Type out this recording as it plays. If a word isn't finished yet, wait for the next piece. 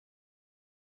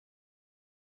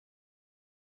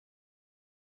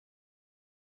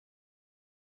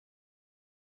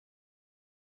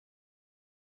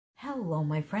Hello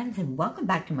my friends, and welcome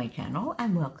back to my channel,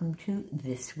 and welcome to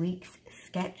this week's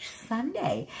Sketch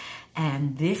Sunday.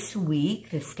 And this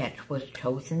week the sketch was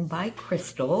chosen by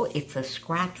Crystal. It's a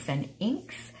Scraps and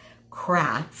Inks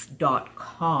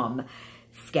Crafts.com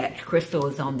sketch. Crystal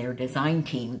is on their design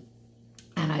team,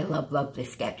 and I love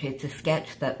this sketch. It's a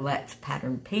sketch that lets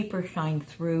pattern paper shine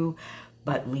through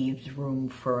but leaves room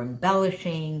for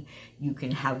embellishing. You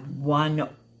can have one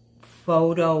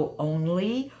photo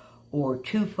only or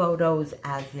two photos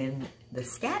as in the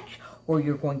sketch, or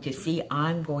you're going to see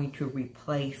I'm going to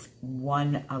replace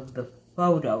one of the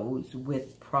photos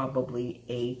with probably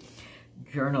a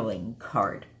journaling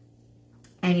card.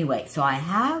 Anyway, so I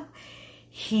have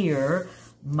here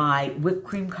my whipped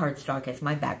cream cardstock as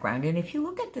my background, and if you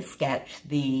look at the sketch,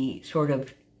 the sort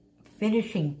of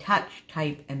finishing touch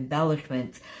type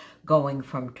embellishments going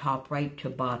from top right to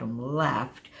bottom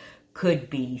left could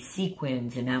be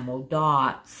sequins, enamel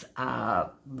dots,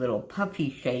 little puffy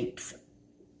shapes.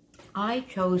 I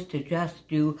chose to just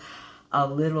do a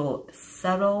little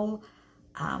subtle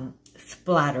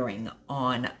splattering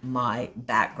on my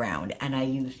background, and I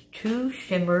used two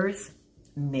Shimmers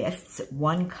mists,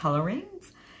 one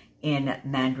Colorings in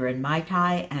Mandarin Mai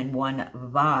Tai and one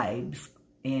Vibes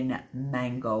in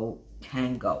Mango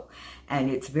Tango. And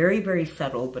it's very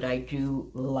subtle, but I do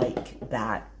like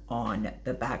that on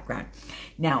the background.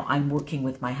 Now I'm working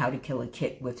with my How to Kill a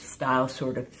Kit with Style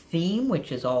sort of theme,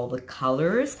 which is all the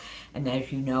colors. And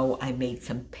as you know, I made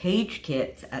some page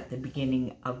kits at the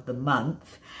beginning of the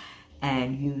month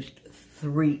and used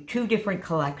two different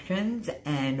collections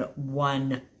and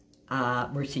one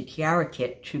Mercy Tiara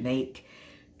kit to make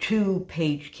 2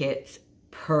 page kits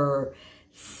per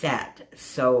set.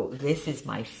 So this is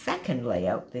my second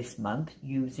layout this month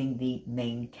using the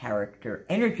main character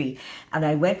energy, and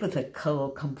I went with a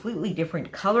completely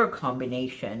different color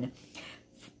combination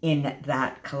in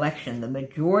that collection. The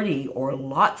majority or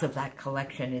lots of that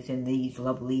collection is in these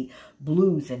lovely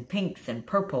blues and pinks and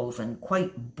purples and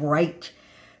quite bright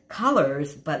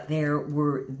colors, but there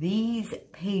were these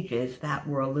pages that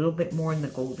were a little bit more in the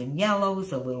golden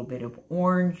yellows, a little bit of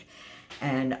orange.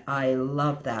 And I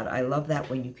love that. I love that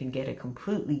when you can get a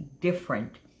completely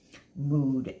different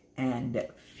mood and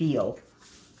feel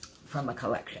from a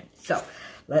collection. So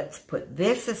let's put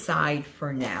this aside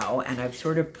for now. And I've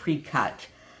sort of pre-cut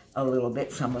a little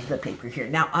bit some of the paper here.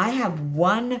 Now I have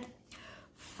one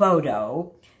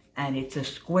photo, and it's a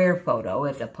square photo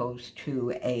as opposed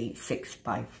to a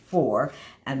 6x4.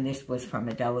 And this was from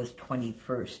Adela's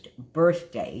 21st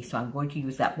birthday. So I'm going to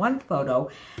use that one photo.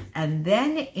 And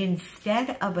then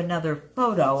instead of another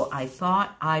photo, I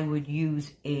thought I would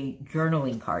use a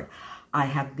journaling card. I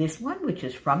have this one, which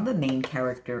is from the main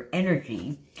character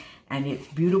energy. And it's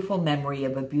Beautiful Memory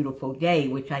of a Beautiful Day,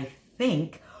 which I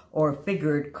think or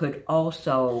figured could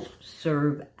also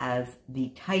serve as the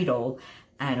title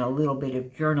and a little bit of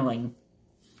journaling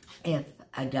if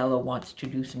Adela wants to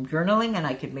do some journaling. And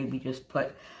I could maybe just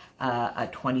put a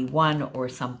 21 or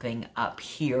something up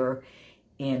here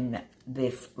in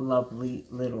this lovely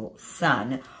little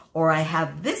sun. Or I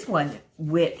have this one,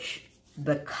 which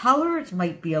the colors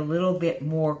might be a little bit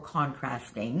more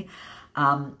contrasting.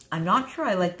 I'm not sure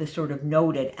I like the sort of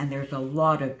noted, and there's a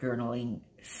lot of journaling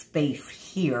space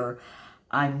here.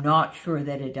 I'm not sure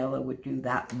that Adela would do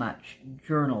that much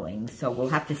journaling, so we'll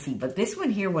have to see. But this one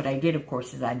here, what I did, of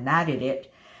course, is I matted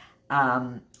it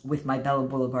with my Bella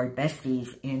Boulevard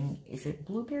Besties in, is it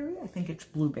Blueberry? I think it's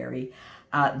Blueberry.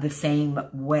 The same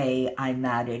way I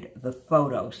matted the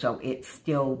photo, so it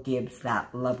still gives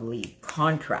that lovely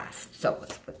contrast. So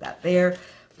let's put that there.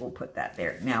 We'll put that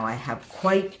there. Now I have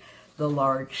quite the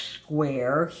large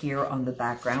square here on the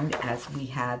background as we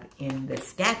have in the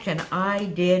sketch, and I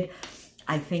did,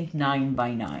 I think, 9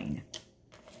 by 9.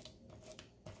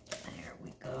 There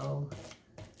we go.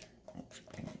 Let's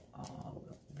bring all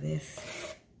of this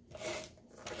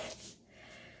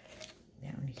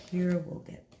down here. We'll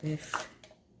get this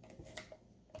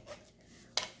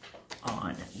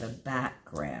on the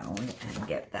background and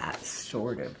get that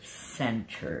sort of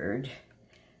centered,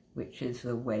 which is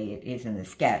the way it is in the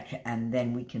sketch. And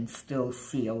then we can still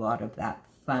see a lot of that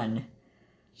fun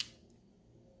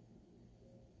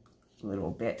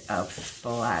little bit of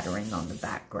splattering on the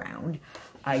background.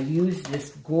 I use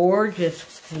this gorgeous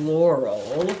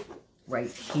floral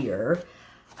right here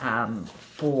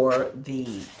for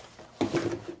the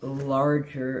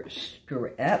larger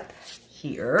strip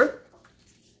here.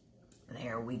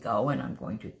 There we go, and I'm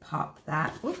going to pop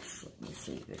that. Oops, let me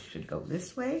see, this should go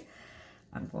this way.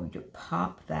 I'm going to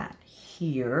pop that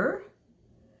here.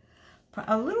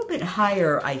 A little bit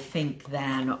higher, I think,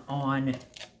 than on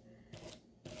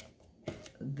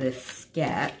the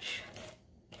sketch.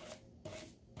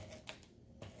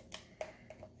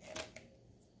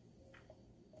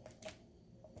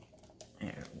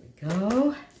 There we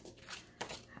go.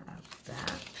 Have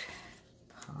that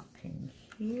popping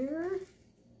here.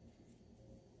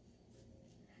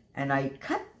 And I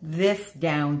cut this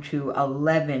down to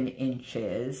 11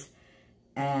 inches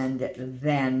and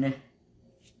then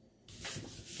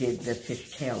did the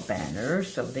fishtail banner.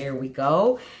 So there we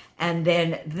go. And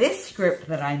then this script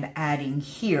that I'm adding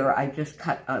here, I just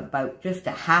cut about just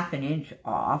a ½ inch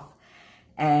off.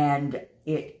 And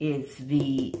it is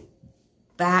the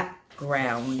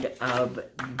background of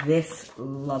this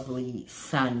lovely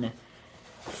sunny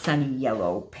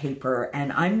yellow paper.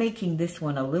 And I'm making this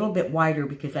one a little bit wider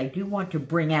because I do want to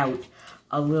bring out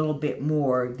a little bit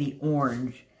more the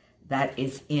orange that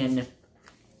is in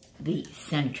the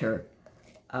center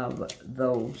of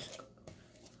those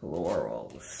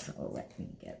florals. So let me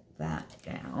get that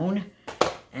down,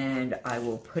 and I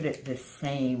will put it the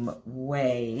same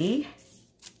way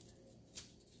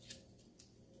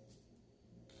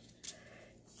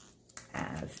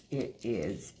as it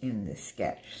is in the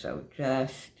sketch. So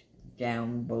just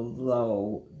down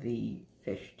below the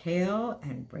fishtail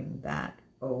and bring that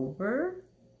over.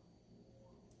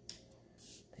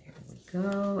 There we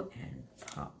go, and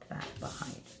pop that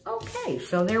behind. Okay,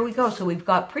 so there we go. So we've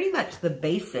got pretty much the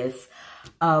basis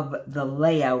of the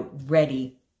layout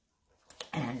ready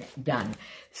and done.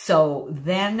 So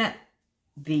then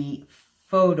the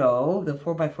photo, the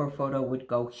 4x4 photo would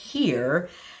go here.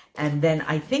 And then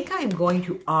I think I'm going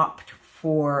to opt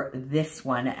for this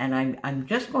one, and I'm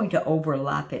just going to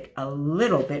overlap it a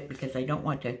little bit because I don't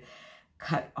want to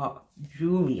cut off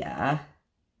Julia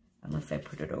unless I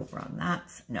put it over on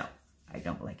that. No, I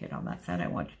don't like it on that side. I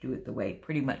want to do it the way,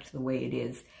 pretty much the way it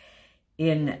is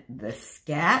in the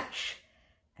sketch,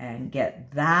 and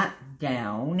get that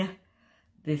down.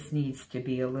 This needs to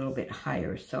be a little bit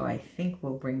higher, so I think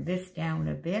we'll bring this down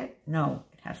a bit. No,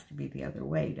 it has to be the other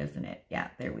way, doesn't it? Yeah,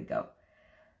 there we go.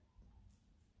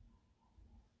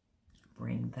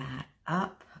 Bring that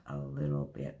up a little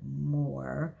bit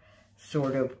more,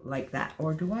 sort of like that.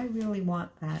 Or do I really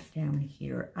want that down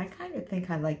here? I kind of think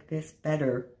I like this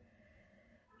better.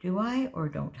 Do I or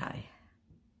don't I?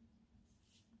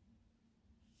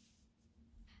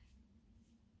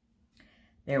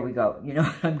 There we go. You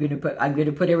know, I'm going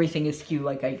to put everything askew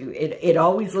like I do. It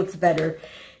always looks better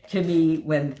to me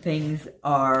when things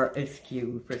are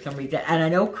askew for some reason. And I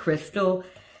know Crystal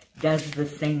does the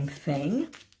same thing.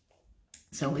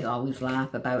 So we always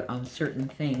laugh about on certain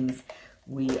things.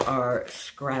 We are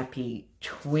scrappy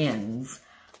twins.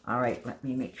 All right, let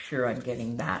me make sure I'm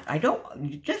getting that. I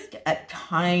don't, just a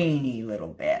tiny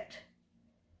little bit.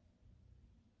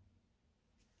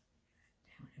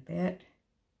 Down a bit.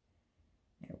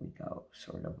 There we go,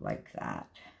 sort of like that.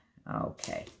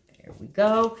 Okay, there we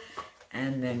go.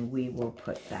 And then we will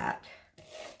put that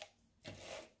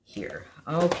here.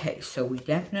 Okay, so we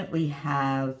definitely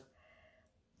have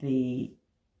the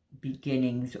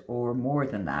beginnings, or more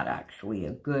than that actually,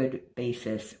 a good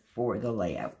basis for the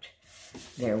layout.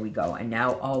 There we go. And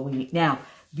now all we need, now,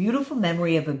 Beautiful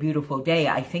Memory of a Beautiful Day,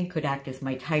 I think could act as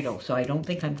my title. So I don't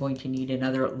think I'm going to need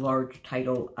another large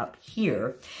title up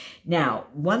here. Now,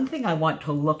 one thing I want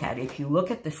to look at, if you look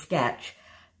at the sketch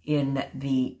in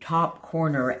the top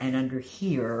corner and under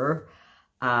here,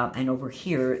 and over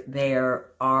here, there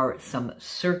are some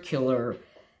circular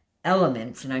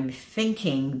elements. And I'm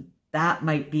thinking that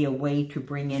might be a way to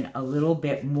bring in a little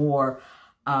bit more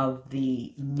of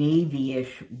the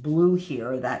navy-ish blue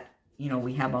here that, you know,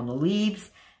 we have on the leaves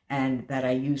and that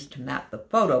I used to map the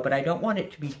photo, but I don't want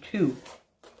it to be too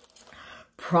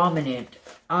prominent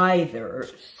either.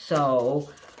 So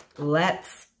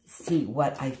let's see,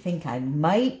 what I think I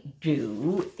might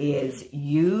do is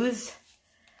use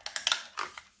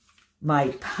my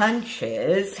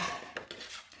punches,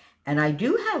 and I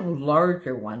do have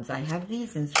larger ones. I have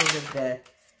these in sort of the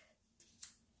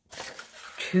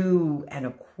 2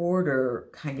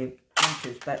 1/4 kind of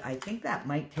inches, but I think that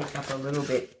might take up a little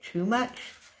bit too much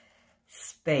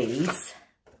space.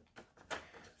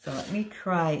 So let me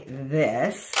try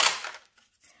this.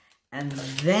 And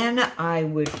then I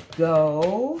would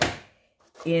go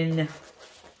in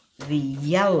the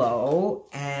yellow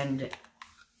and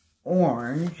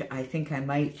orange. I think I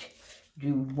might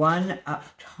do one up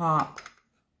top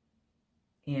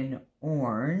in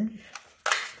orange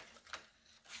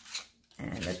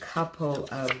and a couple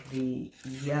of the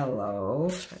yellow.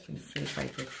 Let me see if I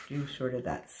just do sort of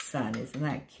that sun. Isn't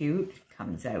that cute? It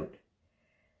comes out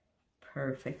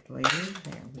perfectly.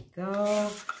 There we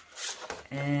go.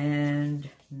 And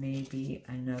maybe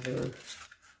another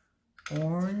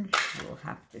orange, we'll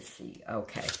have to see.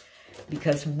 Okay,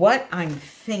 because what I'm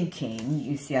thinking,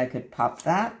 you see, I could pop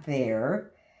that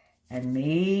there and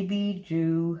maybe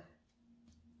do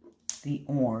the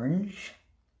orange.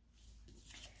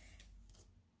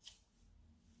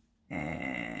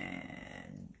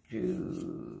 And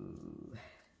do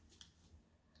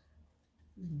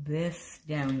this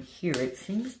down here. It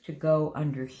seems to go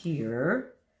under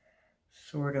here,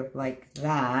 sort of like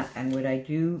that. And would I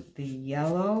do the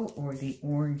yellow or the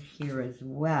orange here as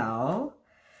well?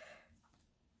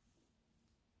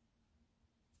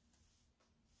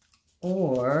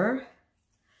 Or,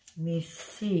 let me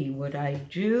see, would I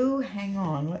do, hang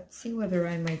on, let's see whether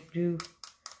I might do,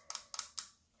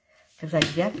 because I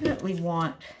definitely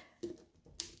want,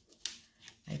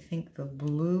 I think, the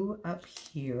blue up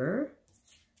here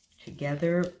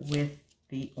together with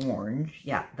the orange.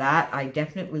 Yeah, that, I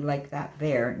definitely like that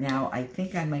there. Now, I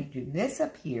think I might do this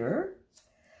up here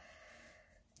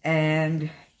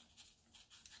and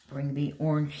bring the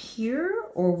orange here,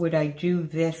 or would I do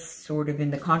this sort of in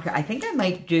the contrast? I think I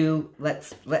might do,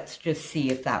 let's just see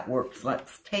if that works.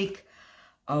 Let's take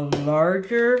a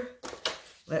larger,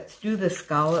 let's do the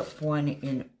scallop one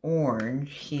in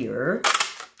orange here.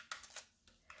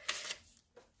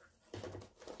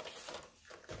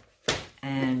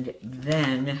 And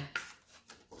then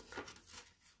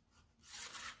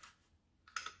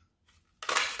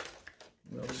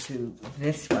we'll do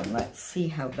this one. Let's see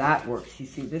how that works. You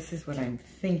see, this is what I'm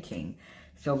thinking.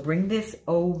 So bring this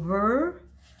over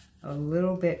a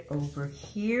little bit over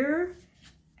here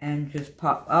and just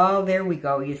pop. Oh, there we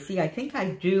go. You see, I think I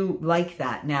do like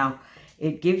that. Now,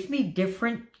 it gives me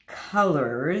different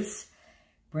colors.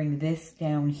 Bring this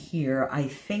down here. I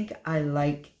think I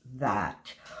like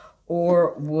that.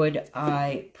 Or would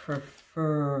I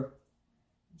prefer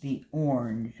the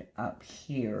orange up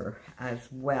here as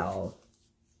well?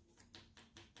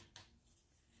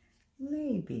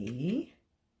 Maybe.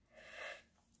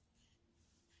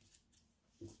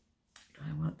 Do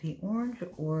I want the orange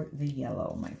or the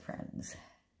yellow, my friends?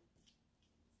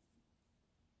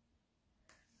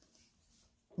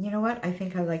 You know what? I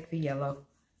think I like the yellow.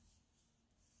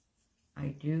 I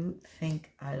do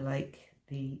think I like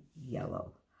the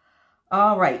yellow.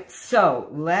 All right, so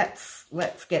let's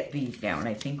get these down.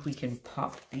 I think we can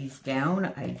pop these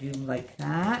down. I do like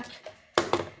that.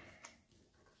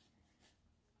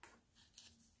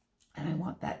 And I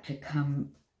want that to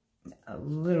come a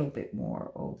little bit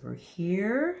more over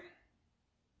here.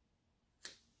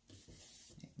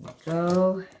 There we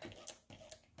go.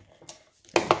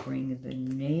 Bring the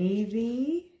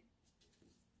navy.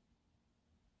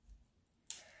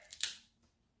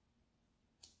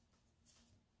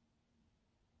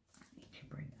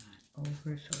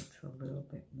 Over so it's a little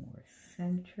bit more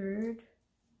centered.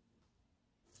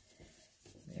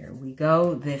 There we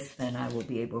go. This then I will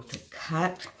be able to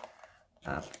cut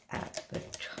up at the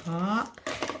top.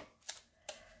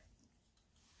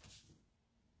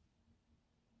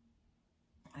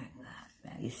 Like that.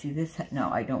 Now you see this?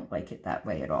 No, I don't like it that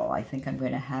way at all. I think I'm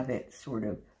going to have it sort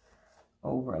of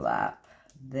overlap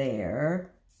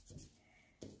there.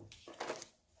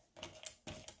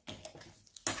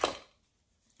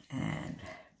 And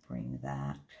bring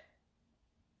that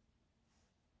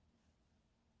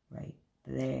right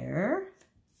there.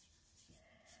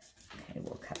 Okay,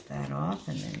 we'll cut that off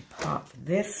and then pop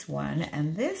this one.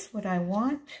 And this, what I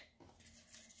want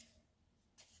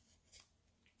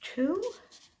to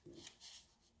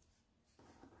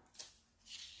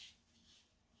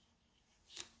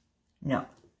no.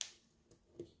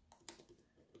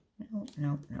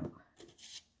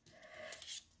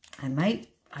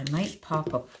 I might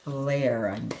pop a flare,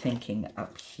 I'm thinking,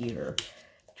 up here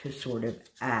to sort of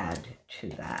add to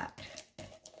that.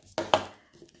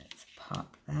 Let's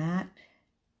pop that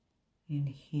in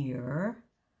here,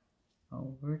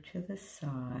 over to the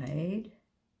side.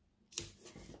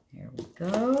 There we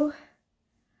go.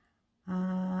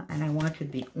 And I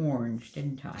wanted the orange,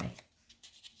 didn't I?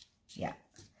 Yeah.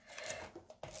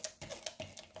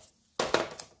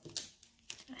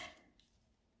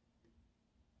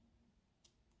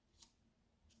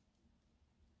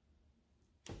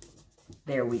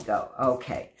 There we go.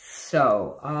 Okay,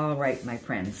 so, all right, my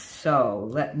friends. So,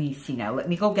 let me see now. Let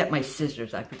me go get my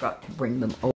scissors. I forgot to bring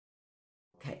them over.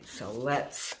 Okay, so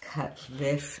let's cut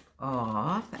this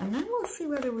off. And then we'll see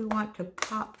whether we want to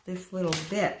pop this little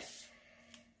bit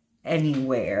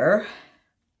anywhere.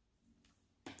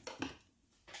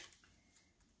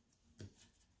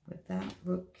 Would that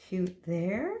look cute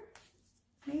there?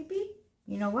 Maybe?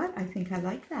 You know what? I think I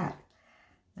like that.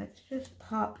 Let's just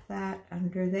pop that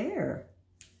under there.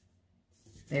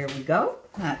 There we go.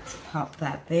 Let's pop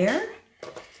that there.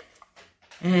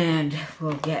 And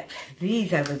we'll get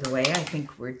these out of the way. I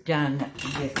think we're done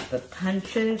with the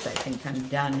punches. I think I'm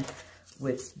done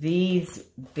with these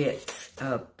bits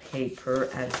of paper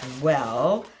as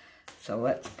well. So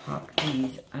let's pop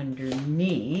these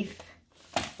underneath.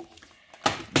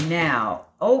 Now,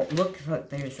 oh, look,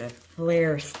 there's a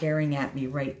flare staring at me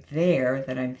right there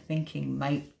that I'm thinking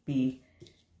might be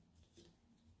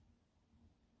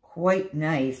quite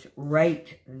nice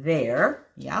right there.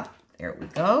 Yep, there we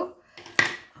go.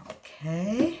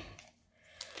 Okay.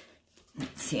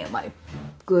 Let's see, am I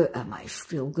good? Am I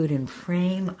still good in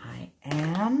frame? I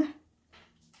am.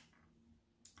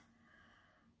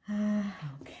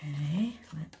 Okay,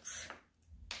 let's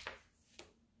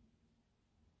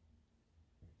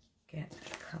get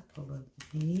a couple of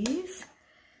these.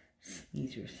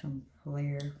 These are some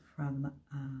flare from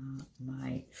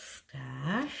my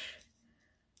stash.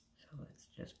 So let's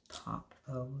just pop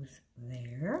those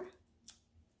there.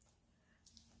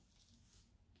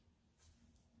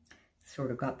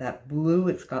 Sort of got that blue,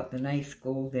 it's got the nice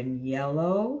golden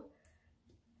yellow.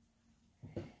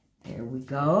 There we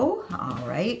go. All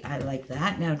right, I like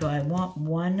that. Now, do I want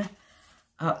one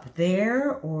up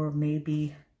there or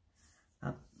maybe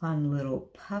a fun little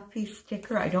puffy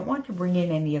sticker? I don't want to bring in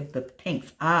any of the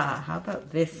pinks. Ah, how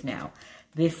about this now?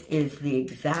 This is the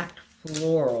exact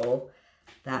floral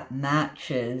that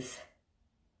matches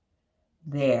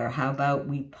there. How about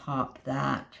we pop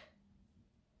that?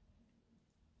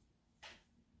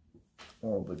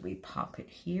 Or would we pop it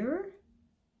here?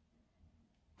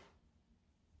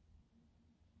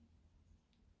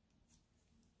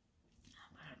 How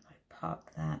about if I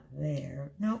pop that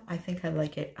there? No, I think I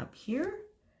like it up here.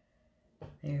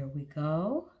 There we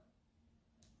go.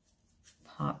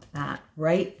 Pop that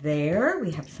right there. We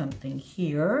have something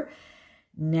here.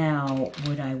 Now,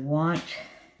 would I want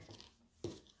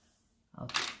a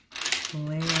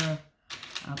flare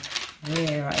up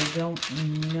there? I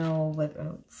don't know whether,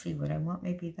 let's see, would I want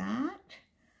maybe that?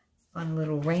 Fun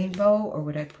little rainbow, or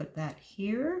would I put that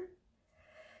here?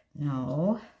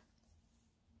 No.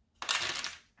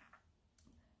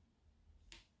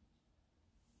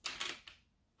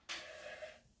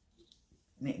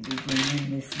 Maybe bring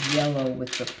in this yellow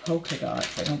with the polka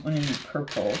dots. I don't want any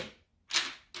purple.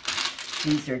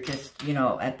 These are just, you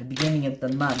know, at the beginning of the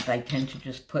month, I tend to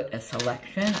just put a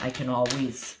selection. I can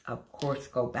always, of course,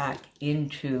 go back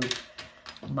into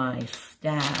my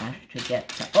stash to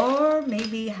get some. Or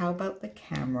maybe, how about the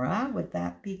camera? Would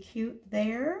that be cute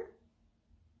there?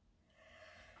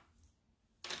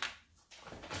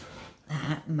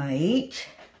 That might.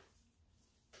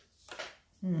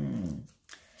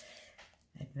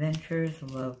 Adventures,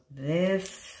 love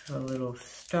this, a little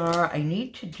star. I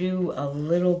need to do a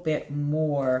little bit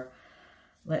more.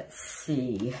 Let's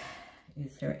see,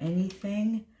 is there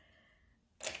anything?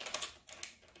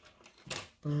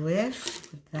 Bliss,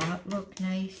 would that look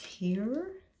nice here?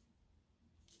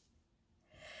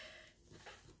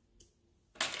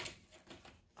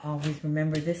 Always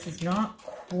remember, this is not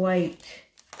quite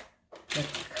the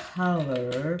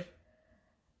color.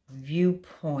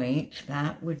 Viewpoint,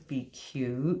 that would be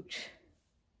cute.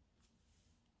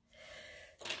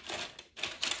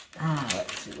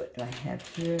 Let's see, what do I have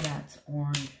here? That's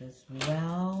orange as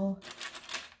well.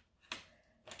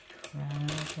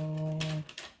 Travel.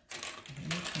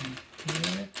 Anything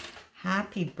here?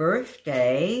 Happy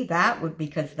birthday. That would,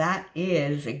 because that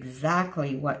is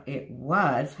exactly what it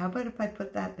was. How about if I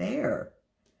put that there?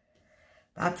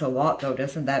 That's a lot though,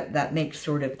 doesn't that? That makes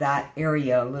sort of that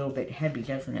area a little bit heavy,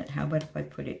 doesn't it? How about if I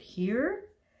put it here?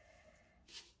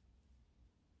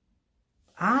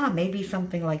 Maybe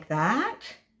something like that?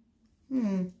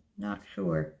 Not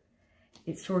sure.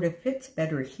 It sort of fits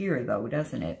better here though,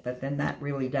 doesn't it? But then that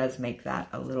really does make that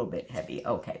a little bit heavy.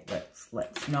 Okay,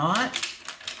 let's not.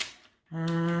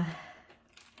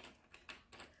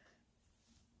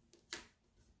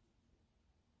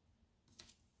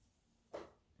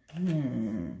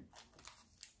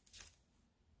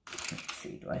 Let's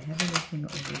see, do I have anything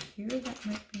over here that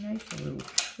might be nice? A little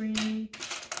tree.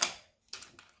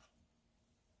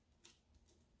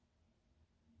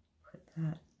 Put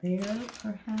that there,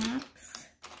 perhaps.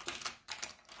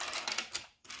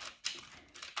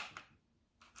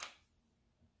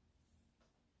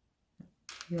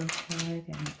 Geotag,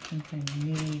 I don't think I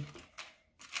need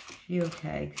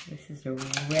geotags. This is a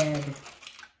red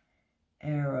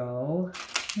arrow.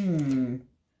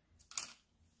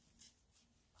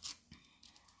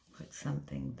 Put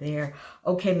something there.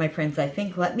 Okay, my friends, I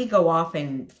think let me go off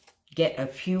and get a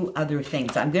few other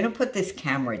things. I'm going to put this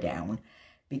camera down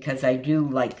because I do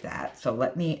like that. So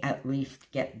let me at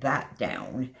least get that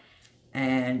down.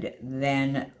 and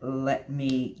then let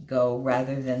me go,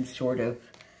 rather than sort of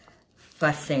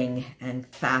fussing and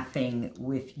faffing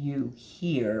with you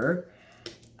here.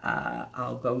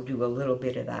 I'll go do a little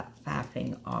bit of that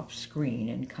faffing off screen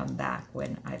and come back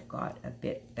when I've got a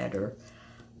bit better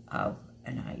of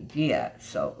an idea.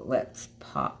 So let's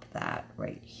pop that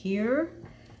right here.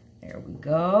 There we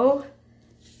go.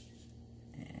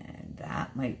 And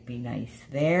that might be nice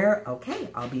there. Okay,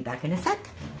 I'll be back in a sec.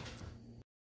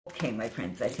 Okay, my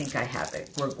friends, I think I have it.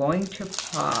 We're going to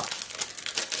pop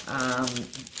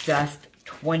just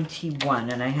 21,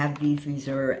 and I have these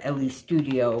are Ellie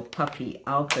Studio Puffy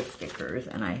Alpha stickers,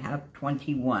 and I have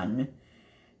 21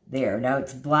 there. Now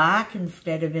it's black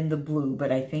instead of in the blue,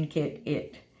 but I think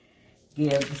it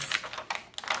gives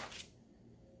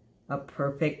a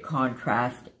perfect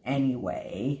contrast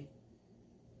anyway.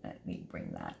 Let me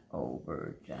bring that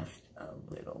over just a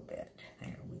little bit.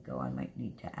 There we go. I might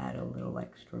need to add a little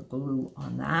extra glue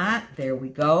on that. There we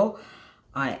go.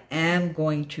 I am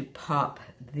going to pop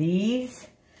this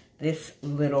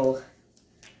little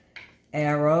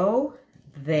arrow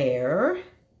there.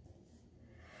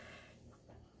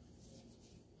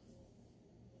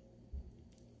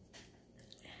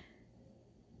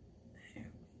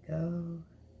 There we go.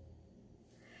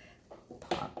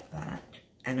 Pop that.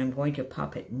 And I'm going to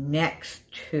pop it next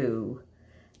to,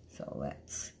 so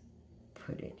let's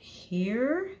put it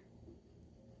here.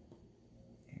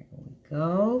 There we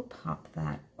go. Pop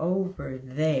that over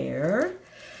there.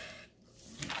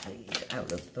 Get these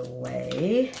out of the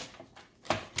way.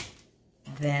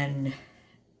 Then,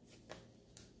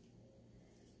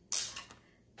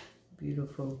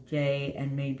 Beautiful Day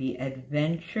and maybe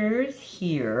Adventures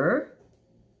here.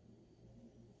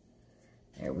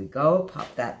 There we go,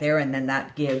 pop that there, and then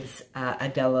that gives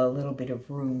Adela a little bit of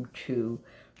room to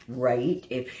write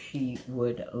if she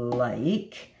would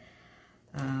like.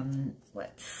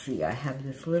 Let's see, I have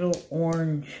this little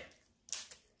orange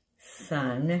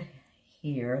sun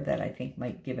here that I think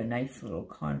might give a nice little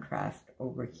contrast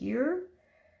over here.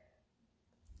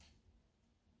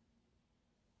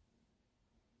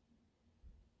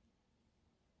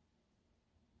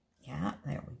 Yeah,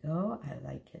 there we go, I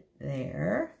like it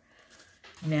there.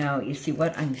 Now, you see,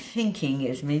 what I'm thinking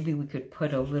is maybe we could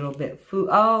put a little bit food.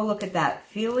 Oh, look at that.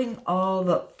 Feeling all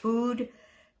the food,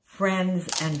 friends,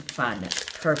 and fun.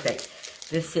 Perfect.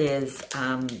 This is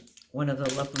one of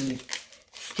the lovely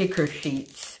sticker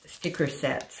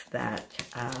sets that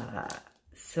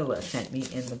Scylla sent me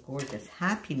in the gorgeous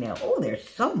Happy Mail. Oh, there's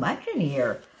so much in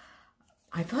here.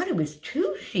 I thought it was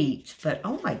 2 sheets, but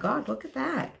oh my God, look at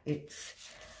that. It's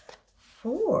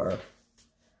 4.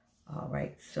 All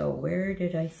right, so where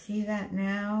did I see that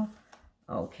now?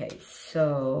 Okay,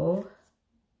 so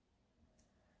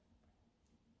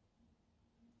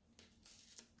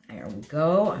there we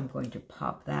go. I'm going to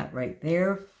pop that right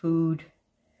there. Food.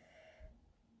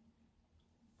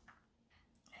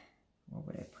 Where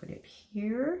would I put it?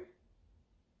 Here?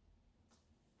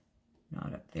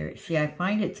 Not up there. See, I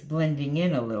find it's blending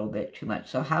in a little bit too much.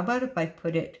 So how about if I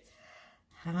put it,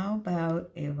 how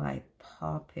about if I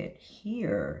pop it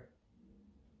here?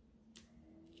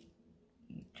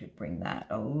 To bring that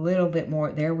a little bit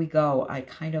more. There we go. I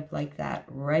kind of like that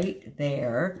right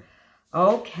there.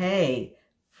 Okay.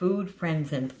 Food,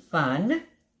 friends, and fun.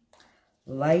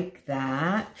 Like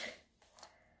that.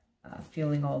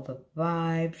 Feeling all the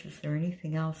vibes. Is there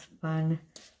anything else fun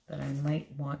that I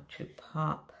might want to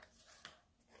pop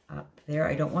up there?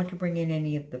 I don't want to bring in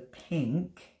any of the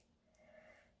pink.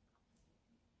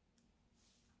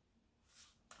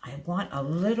 I want a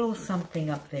little something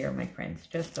up there, my friends,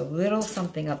 just a little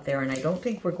something up there. And I don't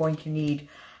think we're going to need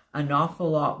an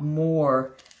awful lot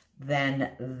more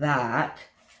than that.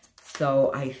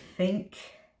 So I think,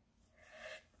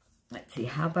 let's see,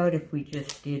 how about if we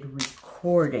just did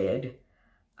recorded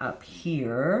up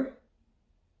here?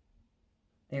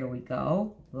 There we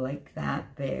go, like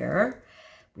that there.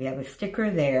 We have a sticker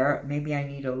there. Maybe I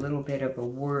need a little bit of a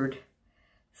word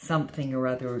something or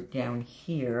other down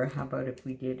here. How about if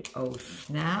we did oh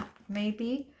snap,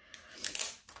 maybe?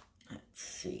 Let's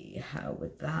see, how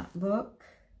would that look?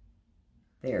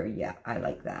 There, yeah, I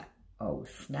like that. Oh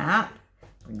snap,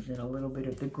 brings in a little bit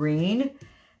of the green.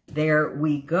 There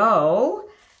we go.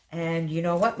 And you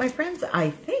know what, my friends, I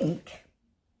think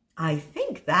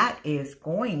that is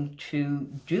going to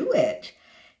do it.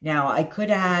 Now I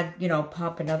could add, you know,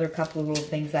 pop another couple of little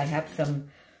things. I have some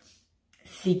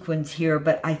sequins here,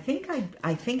 but I think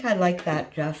I like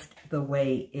that just the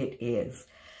way it is.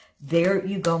 There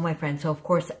you go, my friends. So of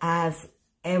course, as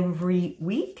every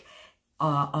week,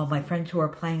 All my friends who are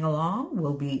playing along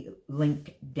will be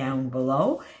linked down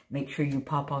below. Make sure you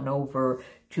pop on over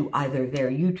to either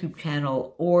their YouTube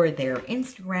channel or their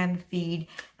Instagram feed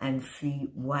and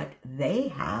see what they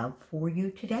have for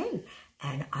you today.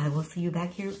 And I will see you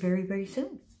back here very, very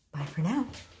soon. Bye for now.